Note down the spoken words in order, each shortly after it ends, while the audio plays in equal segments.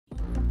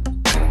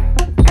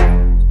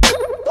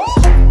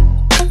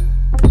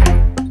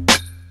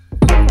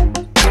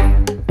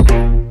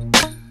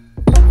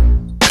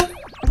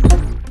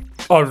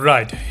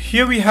Alright,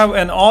 here we have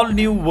an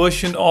all-new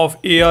version of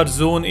AR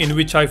Zone in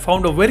which I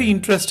found a very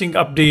interesting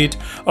update,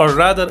 or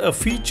rather a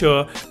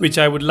feature which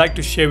I would like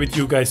to share with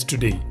you guys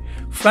today.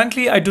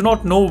 Frankly, I do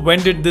not know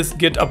when did this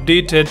get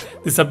updated.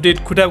 This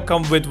update could have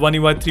come with One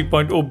UI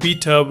 3.0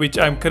 beta, which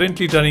I'm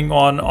currently running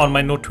on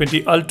my Note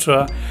 20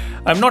 Ultra.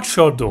 I'm not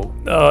sure though.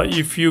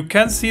 If you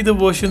can see the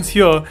versions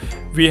here,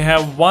 we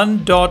have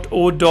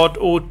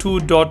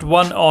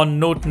 1.0.02.1 on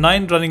Note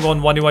 9 running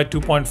on One UI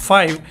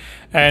 2.5,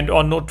 and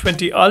on Note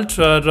 20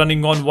 Ultra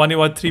running on One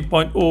UI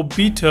 3.0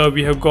 beta,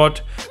 we have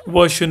got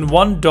version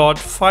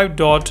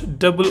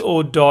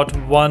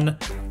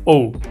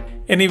 1.5.00.10.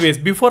 Anyways,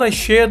 before I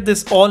share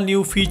this all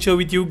new feature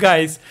with you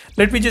guys,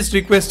 let me just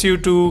request you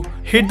to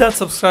hit that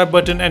subscribe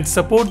button and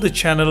support the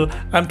channel.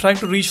 I'm trying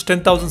to reach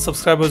 10,000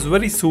 subscribers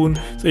very soon,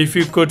 so if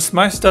you could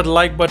smash that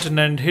like button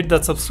and hit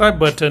that subscribe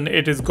button,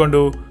 it is going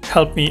to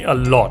help me a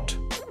lot.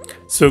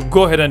 So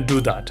go ahead and do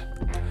that.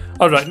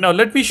 Alright, now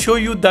let me show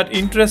you that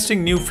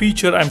interesting new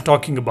feature I'm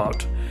talking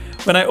about.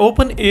 When I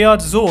open AR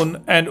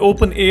Zone and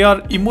open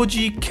AR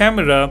Emoji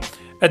camera,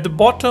 at the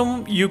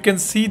bottom you can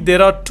see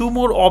there are two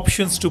more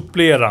options to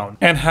play around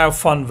and have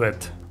fun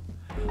with.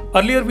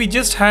 Earlier we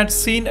just had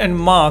scene and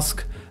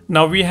mask.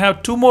 Now we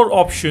have two more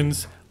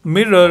options,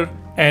 mirror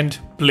and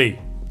play.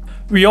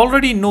 We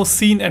already know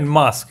scene and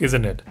mask,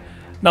 isn't it?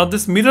 Now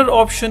this mirror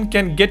option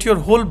can get your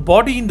whole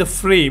body in the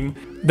frame.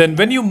 Then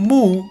when you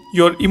move,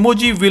 your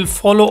emoji will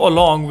follow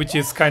along, which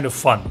is kind of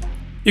fun.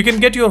 You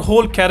can get your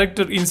whole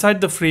character inside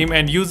the frame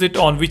and use it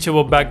on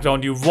whichever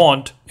background you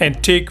want,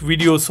 and take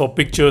videos or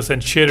pictures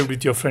and share it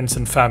with your friends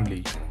and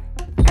family.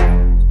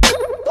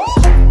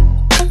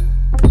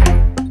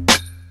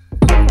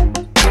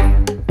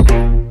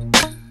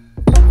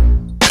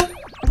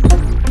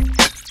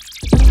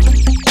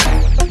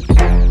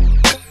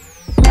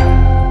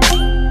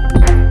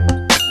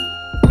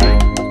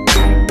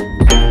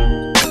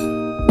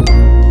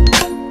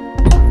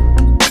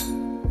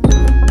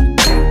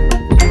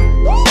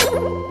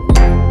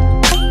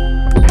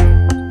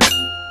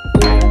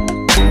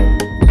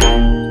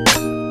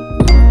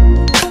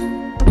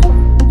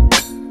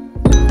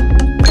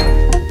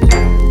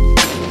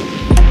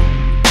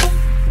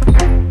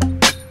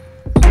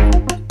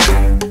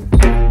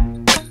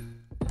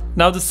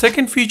 Now the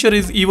second feature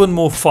is even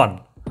more fun.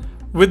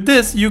 With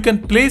this, you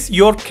can place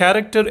your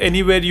character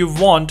anywhere you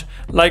want,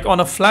 like on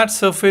a flat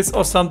surface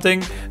or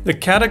something. The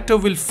character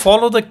will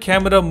follow the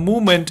camera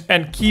movement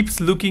and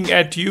keeps looking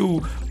at you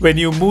when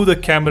you move the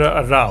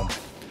camera around.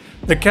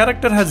 The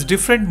character has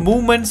different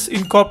movements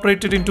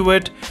incorporated into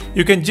it.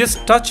 You can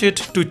just touch it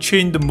to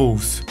change the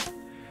moves.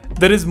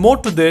 There is more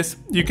to this.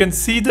 You can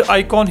see the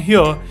icon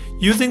here.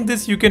 Using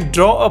this, you can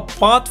draw a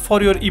path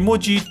for your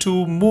emoji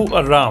to move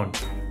around.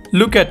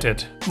 Look at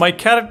it, my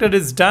character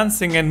is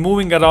dancing and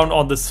moving around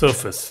on the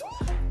surface.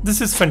 This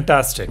is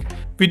fantastic.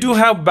 We do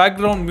have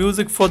background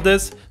music for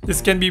this. This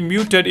can be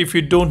muted if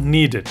you don't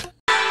need it.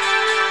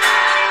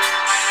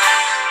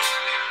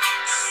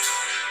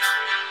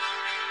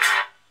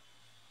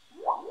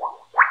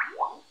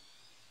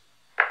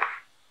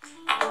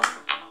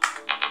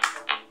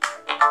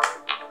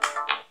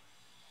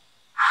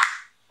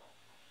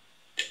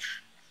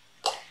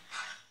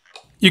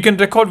 You can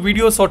record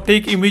videos or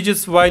take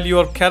images while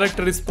your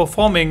character is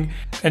performing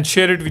and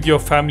share it with your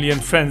family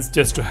and friends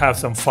just to have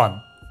some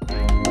fun.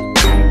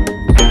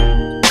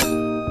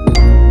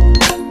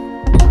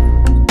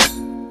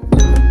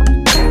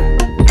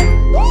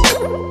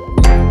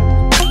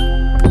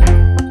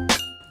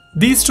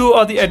 These two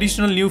are the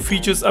additional new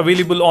features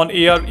available on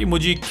AR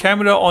Emoji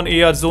Camera on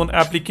AR Zone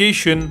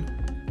application.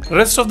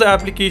 Rest of the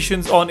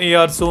applications on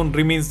AR Zone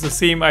remains the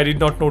same. I did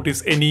not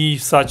notice any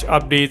such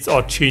updates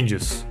or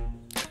changes.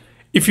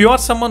 If you are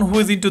someone who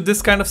is into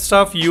this kind of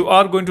stuff, you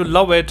are going to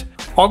love it.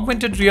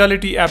 Augmented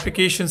reality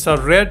applications are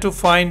rare to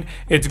find.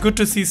 It's good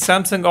to see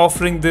Samsung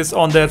offering this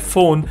on their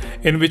phone,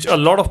 in which a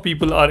lot of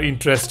people are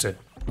interested.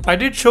 I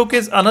did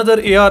showcase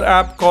another AR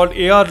app called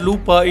AR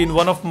Lupa in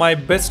one of my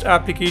best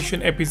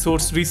application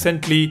episodes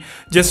recently.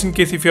 Just in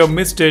case if you have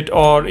missed it,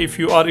 or if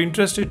you are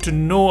interested to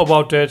know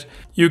about it,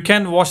 you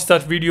can watch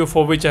that video,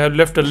 for which I have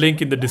left a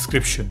link in the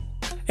description.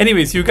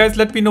 Anyways, you guys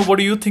let me know what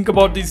do you think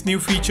about these new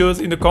features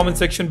in the comment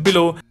section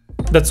below.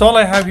 That's all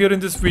I have here in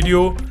this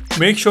video.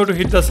 Make sure to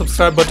hit the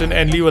subscribe button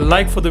and leave a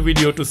like for the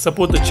video to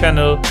support the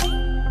channel.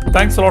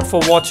 Thanks a lot for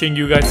watching.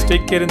 You guys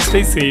take care and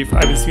stay safe.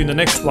 I will see you in the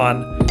next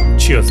one.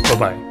 Cheers.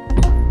 Bye-bye.